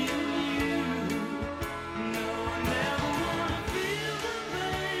me and you. No, I never want to feel the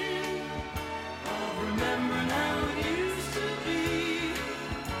pain of remembering how it used to be.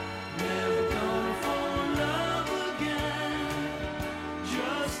 Never gonna fall in love again,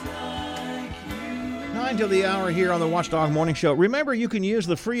 just like you. 9 till the hour here on the Watchdog Morning Show. Remember, you can use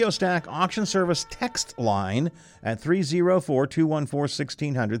the Frio Stack Auction Service text line at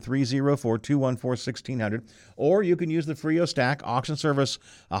 304-214-1600, 304-214-1600, or you can use the Frio Stack Auction Service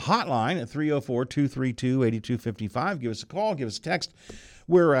hotline at 304-232-8255. Give us a call, give us a text.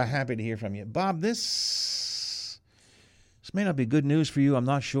 We're happy to hear from you. Bob, this may not be good news for you. I'm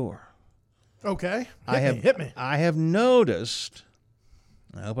not sure. Okay. Hit me. I have noticed,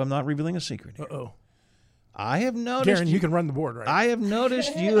 I hope I'm not revealing a secret here. Uh-oh. I have noticed. Darren, you can run the board, right? I have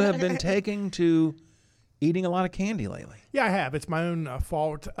noticed you have been taking to eating a lot of candy lately. Yeah, I have. It's my own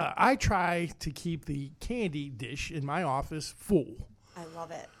fault. I try to keep the candy dish in my office full. I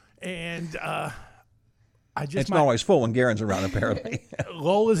love it. And I just it's not always full when Garen's around, apparently.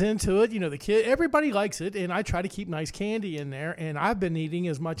 Lola's into it. You know, the kid, everybody likes it, and I try to keep nice candy in there, and I've been eating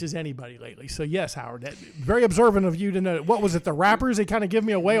as much as anybody lately. So, yes, Howard, very observant of you to know. What was it, the wrappers? They kind of give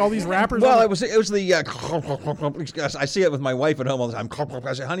me away, all these wrappers? Well, it was the I see it with my wife at home all the time.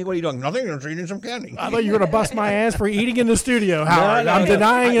 I say, honey, what are you doing? Nothing, I'm just eating some candy. I thought you were going to bust my ass for eating in the studio, Howard. I'm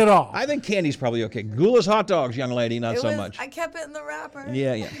denying it all. I think candy's probably okay. Gula's hot dogs, young lady, not so much. I kept it in the wrapper.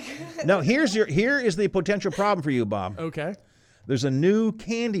 Yeah. No, here is the potential problem for you, Bob. Okay. There's a new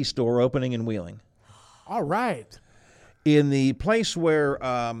candy store opening in Wheeling. All right. In the place where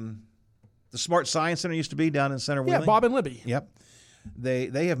the Smart Science Center used to be down in Center Wheeling. Yeah, Bob and Libby. Yep.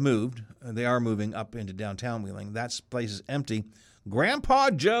 They have moved. They are moving up into downtown Wheeling. That place is empty. Grandpa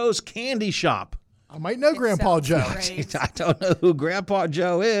Joe's Candy Shop. I might know Grandpa Joe. I don't know who Grandpa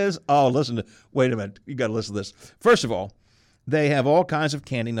Joe is. Oh, wait a minute. You got to listen to this. First of all, they have all kinds of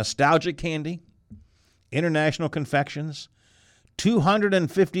candy, nostalgic candy, international confections,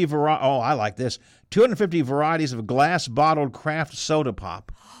 250 I like this. 250 varieties of glass-bottled craft soda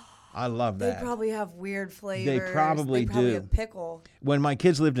pop. I love that. They probably have weird flavors. They probably do. Have pickle. When my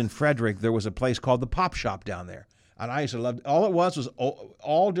kids lived in Frederick, there was a place called the Pop Shop down there. And I used to love it. All it was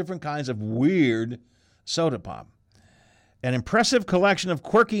all different kinds of weird soda pop. An impressive collection of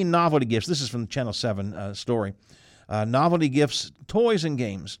quirky novelty gifts. This is from the Channel 7 story. Novelty gifts, toys, and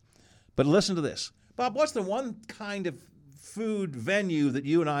games. But listen to this. Bob, what's the one kind of food venue that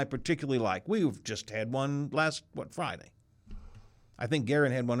you and I particularly like? We've just had one Friday. I think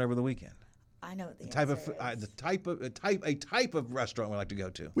Garen had one over the weekend. I know what the type answer of a type of restaurant we like to go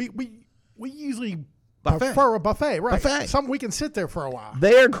to. We usually Buffet. prefer a buffet, right? Buffet. Something we can sit there for a while.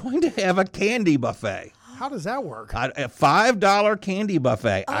 They are going to have a candy buffet. How does that work? A $5 candy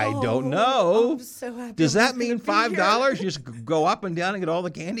buffet. I don't know. I'm so happy. Does that mean $5? You just go up and down and get all the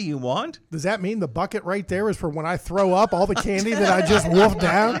candy you want? Does that mean the bucket right there is for when I throw up all the candy that I just wolfed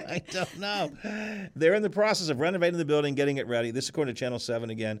down? I don't know. They're in the process of renovating the building, getting it ready. This is according to Channel 7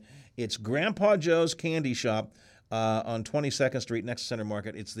 again. It's Grandpa Joe's Candy Shop on 22nd Street next to Center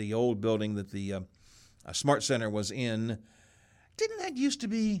Market. It's the old building that the Smart Center was in. Didn't that used to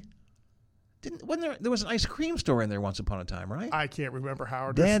be... Wasn't there was an ice cream store in there once upon a time, right? I can't remember,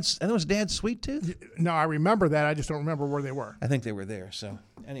 Howard. And it was Dad's Sweet Tooth? No, I remember that. I just don't remember where they were. I think they were there. So,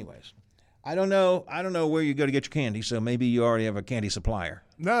 anyways, I don't know where you go to get your candy. So maybe you already have a candy supplier.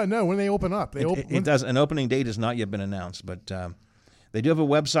 No. When they open up, it does. An opening date has not yet been announced, but they do have a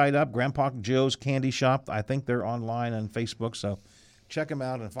website up, Grandpa Joe's Candy Shop. I think they're online on Facebook. So check them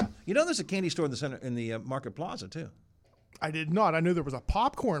out and find. There's a candy store in the center in the Market Plaza too. I did not. I knew there was a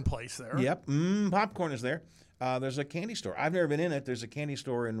popcorn place there. Yep. Popcorn is there. There's a candy store. I've never been in it. There's a candy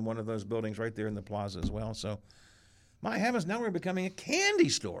store in one of those buildings right there in the plaza as well. So, my heavens, now we're becoming a candy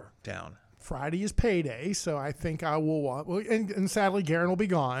store town. Friday is payday, so I think I will. And sadly, Garen will be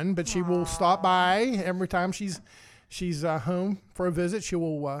gone, but she will stop by every time she's home for a visit. She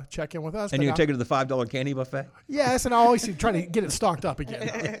will check in with us. And you take her to the $5 candy buffet? Yes, and I always try to get it stocked up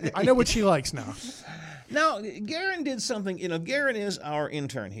again. I know what she likes now. Now, Garen did something. Garen is our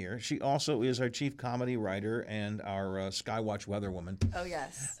intern here. She also is our chief comedy writer and our Skywatch weatherwoman. Oh,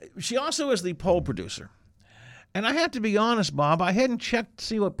 yes. She also is the poll producer. And I have to be honest, Bob, I hadn't checked to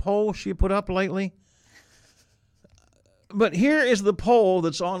see what poll she put up lately. But here is the poll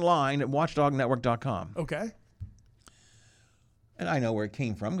that's online at watchdognetwork.com. Okay. And I know where it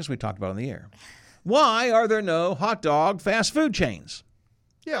came from because we talked about it on the air. Why are there no hot dog fast food chains?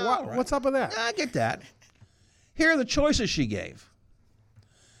 Yeah, what's up with that? I get that. Here are the choices she gave.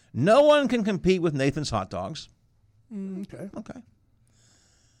 No one can compete with Nathan's hot dogs. Okay.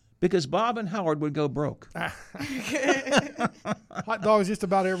 Because Bob and Howard would go broke. Hot dogs just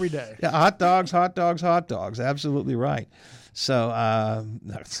about every day. Yeah, hot dogs. Absolutely right. So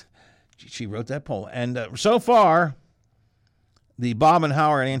she wrote that poll. And so far, the Bob and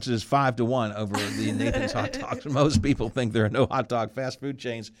Howard answer is 5-1 over the Nathan's hot dogs. Most people think there are no hot dog fast food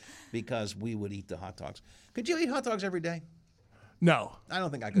chains because we would eat the hot dogs. Could you eat hot dogs every day? No. I don't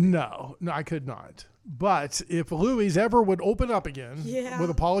think I could. No, I could not. But if Louis ever would open up again, with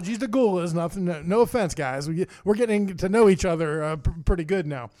apologies to Gula's, no offense, guys. We're getting to know each other pretty good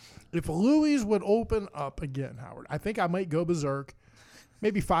now. If Louis would open up again, Howard, I think I might go berserk.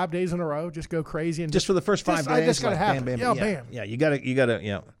 Maybe 5 days in a row, just go crazy and just for the first 5 days. I just gotta happen. Bam. Yeah, you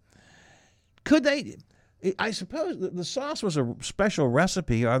gotta. Could they? I suppose the sauce was a special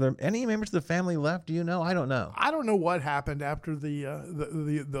recipe. Are there any members of the family left? Do you know? I don't know. I don't know what happened after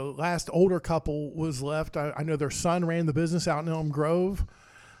the last older couple was left. I know their son ran the business out in Elm Grove.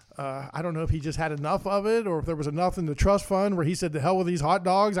 I don't know if he just had enough of it or if there was enough in the trust fund where he said, "To hell with these hot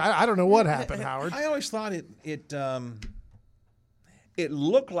dogs." I don't know what happened, Howard. I always thought it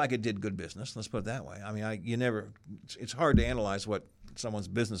looked like it did good business. Let's put it that way. I mean, it's hard to analyze what someone's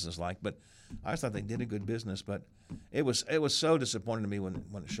business is like, but I always thought they did a good business. But it was so disappointing to me when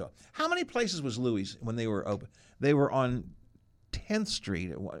it showed up. How many places was Louis when they were open? They were on 10th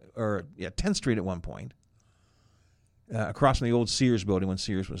Street 10th Street at one point, across from the old Sears building when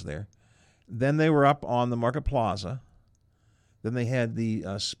Sears was there. Then they were up on the Market Plaza. Then they had the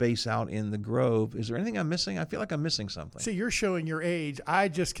space out in the Grove. Is there anything I'm missing? I feel like I'm missing something. See, you're showing your age. I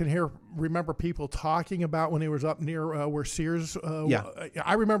just can remember people talking about when it was up near where Sears.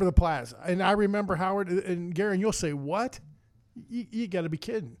 I remember the plaza. And I remember Howard and Garen, you'll say, what? You got to be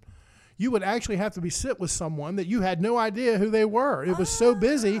kidding. You would actually have to sit with someone that you had no idea who they were. It was so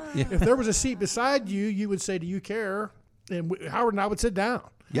busy. Yeah. If there was a seat beside you, you would say, do you care? And Howard and I would sit down.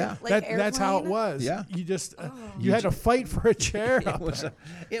 Yeah, that's how it was. Yeah, you just you had to fight for a chair.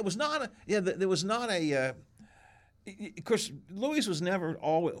 It was not a. There was not a. Of course, Louis was never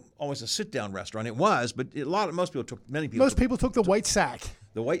always a sit-down restaurant. It was, but most people took the white sack.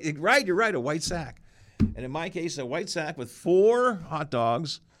 You're right, a white sack. And in my case, a white sack with 4 hot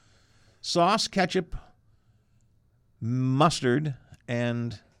dogs, sauce, ketchup, mustard,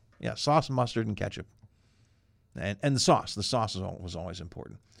 and sauce, mustard, and ketchup. And the sauce. The sauce was always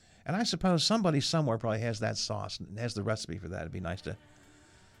important. And I suppose somebody somewhere probably has that sauce and has the recipe for that. It'd be nice to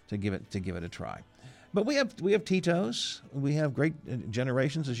give it a try. But we have Tito's. We have great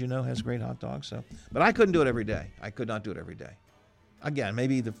Generations, as you know, has great hot dogs. So, but I couldn't do it every day. I could not do it every day. Again,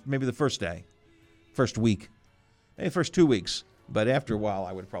 maybe the first day, first week, maybe the first 2 weeks. But after a while,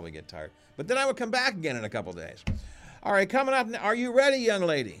 I would probably get tired. But then I would come back again in a couple days. All right, coming up. Are you ready, young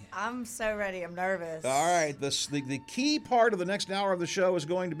lady? I'm so ready. I'm nervous. All right. The key part of the next hour of the show is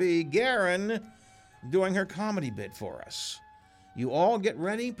going to be Garen doing her comedy bit for us. You all get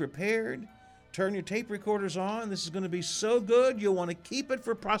ready, prepared. Turn your tape recorders on. This is going to be so good, you'll want to keep it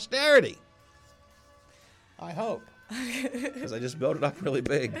for posterity. I hope. Because I just built it up really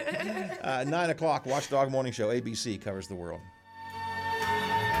big. 9 o'clock, Watchdog Morning Show. ABC covers the world.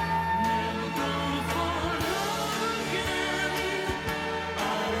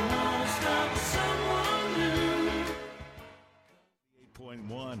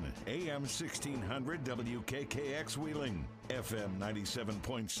 AM 1600 WKKX Wheeling, FM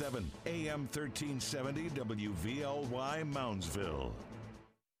 97.7, AM 1370 WVLY Moundsville.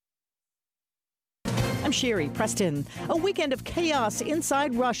 I'm Sherry Preston. A weekend of chaos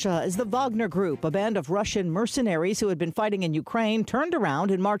inside Russia as the Wagner Group, a band of Russian mercenaries who had been fighting in Ukraine, turned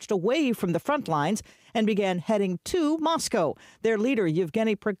around and marched away from the front lines and began heading to Moscow. Their leader,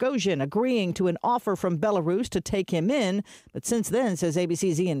 Yevgeny Prigozhin, agreeing to an offer from Belarus to take him in. But since then, says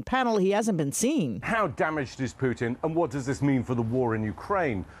ABC's Ian Pannell, he hasn't been seen. How damaged is Putin, and what does this mean for the war in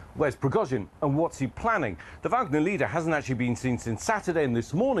Ukraine? Where's Prigozhin, and what's he planning? The Wagner leader hasn't actually been seen since Saturday, and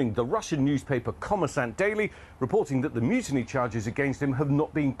this morning, the Russian newspaper Kommersant Daily reporting that the mutiny charges against him have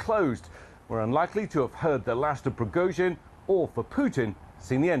not been closed. We're unlikely to have heard the last of Prigozhin, or for Putin,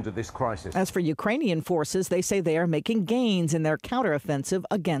 seen the end of this crisis. As for Ukrainian forces, they say they are making gains in their counteroffensive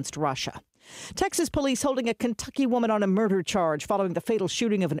against Russia. Texas police holding a Kentucky woman on a murder charge following the fatal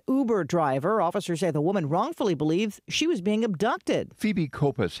shooting of an Uber driver. Officers say the woman wrongfully believes she was being abducted. Phoebe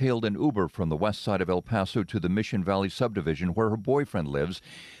Copas hailed an Uber from the west side of El Paso to the Mission Valley subdivision where her boyfriend lives.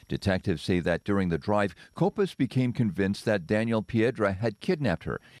 Detectives say that during the drive, Copas became convinced that Daniel Piedra had kidnapped her